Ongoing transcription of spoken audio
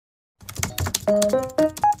Hello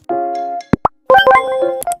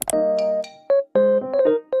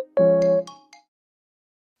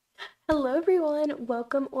everyone,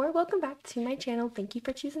 welcome back to my channel. Thank you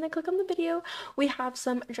for choosing to click on the video. We have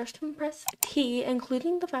some Just to Impress tea,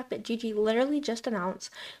 including the fact that Gigi literally just announced,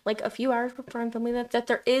 like a few hours before I'm filming this, that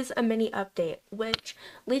there is a mini update, which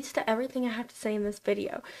leads to everything I have to say in this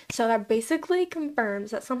video. So that basically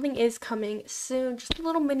confirms that something is coming soon. Just a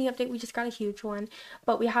little mini update, we just got a huge one,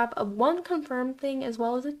 but we have a one confirmed thing as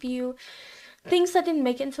well as a few things that didn't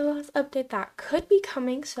make it into the last update that could be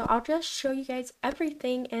coming. So I'll just show you guys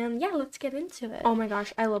everything, and yeah, let's get into it. Oh my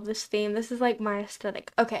gosh, I love this theme. This is like my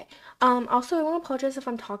aesthetic. Okay, also I want to apologize if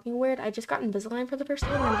I'm talking weird. I just got Invisalign for the first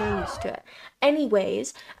time and I'm getting used to it.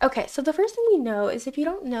 Anyways, okay, so the first thing we know is, if you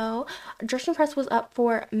don't know, Just Impress was up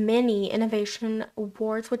for mini innovation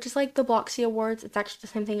awards, which is like the Bloxy Awards. It's actually the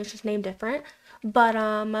same thing, it's just named different. But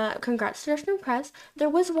congrats to Just Impress. There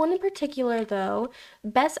was one in particular though,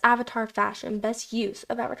 best avatar fashion, best use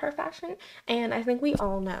of avatar fashion, and I think we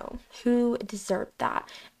all know who deserved that.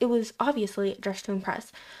 It was obviously Just to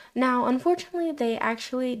Impress. Now, unfortunately, they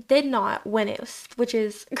actually did not win it, which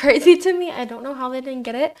is crazy to me. I don't know how they didn't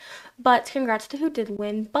get it, but congrats to who did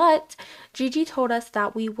win. But Gigi told us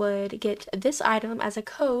that we would get this item as a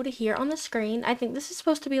code here on the screen. I think this is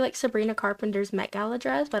supposed to be like Sabrina Carpenter's Met Gala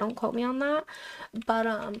dress, but don't quote me on that.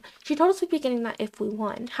 But she told us we'd be getting that if we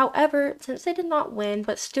won. However, since they did not win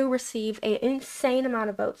but still received an insane amount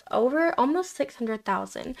of votes, over almost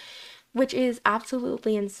 600,000, which is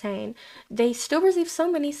absolutely insane, they still received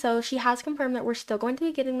so many, so she has confirmed that we're still going to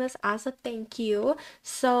be getting this as a thank you.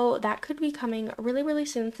 So that could be coming really, really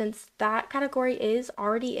soon, since that category is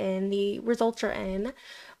already in, the results are in.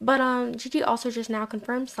 But Gigi also just now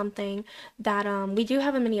confirmed something, that we do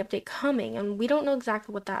have a mini update coming, and we don't know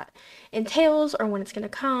exactly what that entails or when it's gonna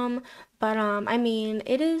come. But I mean,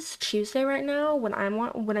 it is Tuesday right now when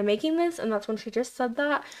I'm making this, and that's when she just said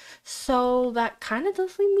that. So that kind of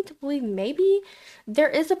does lead me to believe maybe there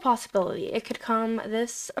is a possibility it could come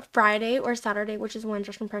this Friday or Saturday, which is when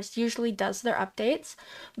Just Impress usually does their updates.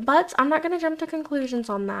 But I'm not gonna jump to conclusions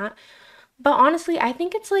on that. But honestly, I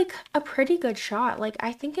think it's like a pretty good shot. Like,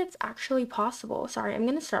 I think it's actually possible. Sorry, I'm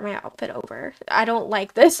gonna start my outfit over. I don't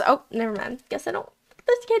like this. Oh, never mind. Guess I don't.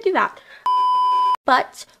 Just can't do that.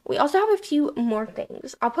 But we also have a few more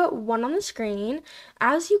things. I'll put one on the screen.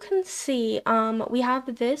 As you can see, we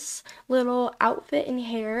have this little outfit and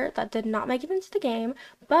hair that did not make it into the game,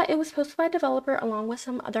 but it was posted by a developer along with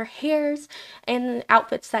some other hairs and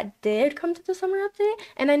outfits that did come to the summer update.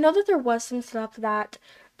 And I know that there was some stuff that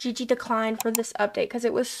Gigi declined for this update because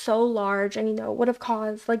it was so large and, you know, would have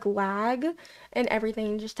caused like lag and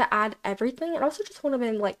everything, just to add everything. It also just would have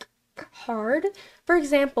been like hard. For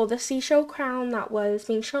example, the seashell crown that was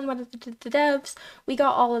being shown by the devs, we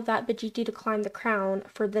got all of that, but Gigi declined the crown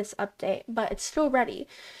for this update, but it's still ready.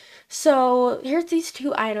 So here's these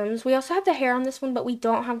two items. We also have the hair on this one, but we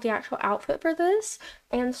don't have the actual outfit for this.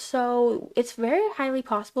 And so it's very highly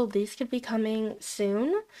possible these could be coming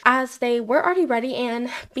soon, as they were already ready and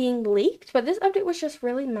being leaked. But this update was just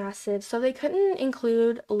really massive, so they couldn't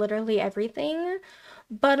include literally everything.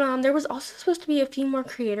 But there was also supposed to be a few more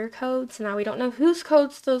creator codes. Now we don't know whose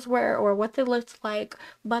codes those were or what they looked like,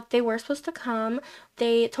 but they were supposed to come.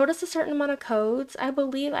 They told us a certain amount of codes, I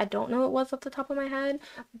believe. I don't know what it was off the top of my head,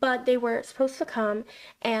 but they were supposed to come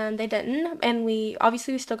and they didn't. And we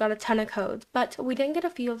still got a ton of codes, but we didn't get a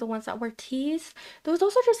few of the ones that were teased. There was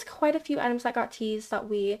also just quite a few items that got teased that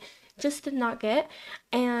we just did not get,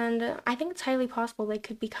 and I think it's highly possible they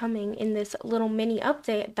could be coming in this little mini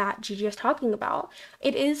update that Gigi is talking about.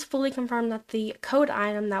 It is fully confirmed that the code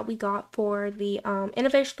item that we got for the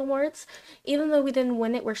Innovation Awards, even though we didn't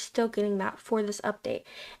win it, we're still getting that for this update,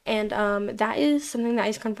 and that is something that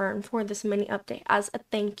is confirmed for this mini update as a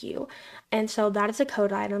thank you, and so that is a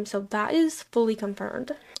code item, so that is fully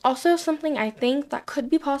confirmed. Also, something I think that could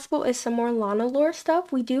be possible is some more Lana Lore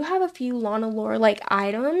stuff. We do have a few Lana Lore like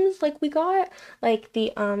items, like we got, like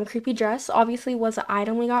the creepy dress obviously was an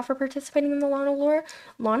item we got for participating in the Lana Lore.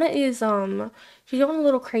 Lana is she's going a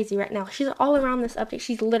little crazy right now. She's all around this update.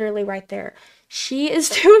 She's literally right there. She is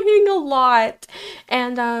doing a lot,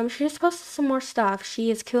 and she just posted some more stuff. She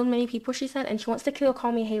has killed many people, she said, and she wants to kill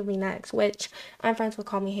Call Me Haley next, which I'm friends with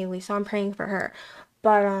Call Me Haley, so I'm praying for her.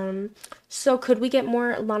 But so could we get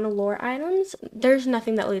more Lana Lore items? There's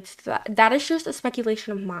nothing that leads to that. That is just a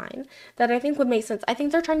speculation of mine that I think would make sense. I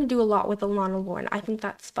think they're trying to do a lot with the Lana Lore, and I think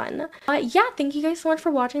that's fun. Yeah, thank you guys so much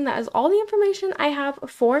for watching. That is all the information I have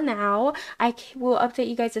for now. I will update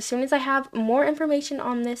you guys as soon as I have more information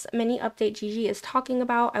on this mini update Gigi is talking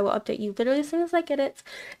about. I will update you literally as soon as I get it.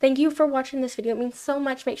 Thank you for watching this video. It means so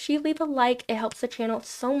much. Make sure you leave a like. It helps the channel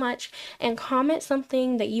so much. And comment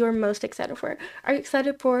something that you are most excited for. Are you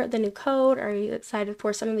excited for the new code? Are you excited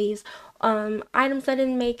for some of these items that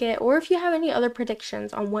didn't make it? Or if you have any other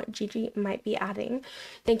predictions on what Gigi might be adding.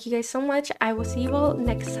 Thank you guys so much. I will see you all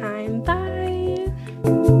next time.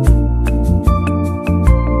 Bye!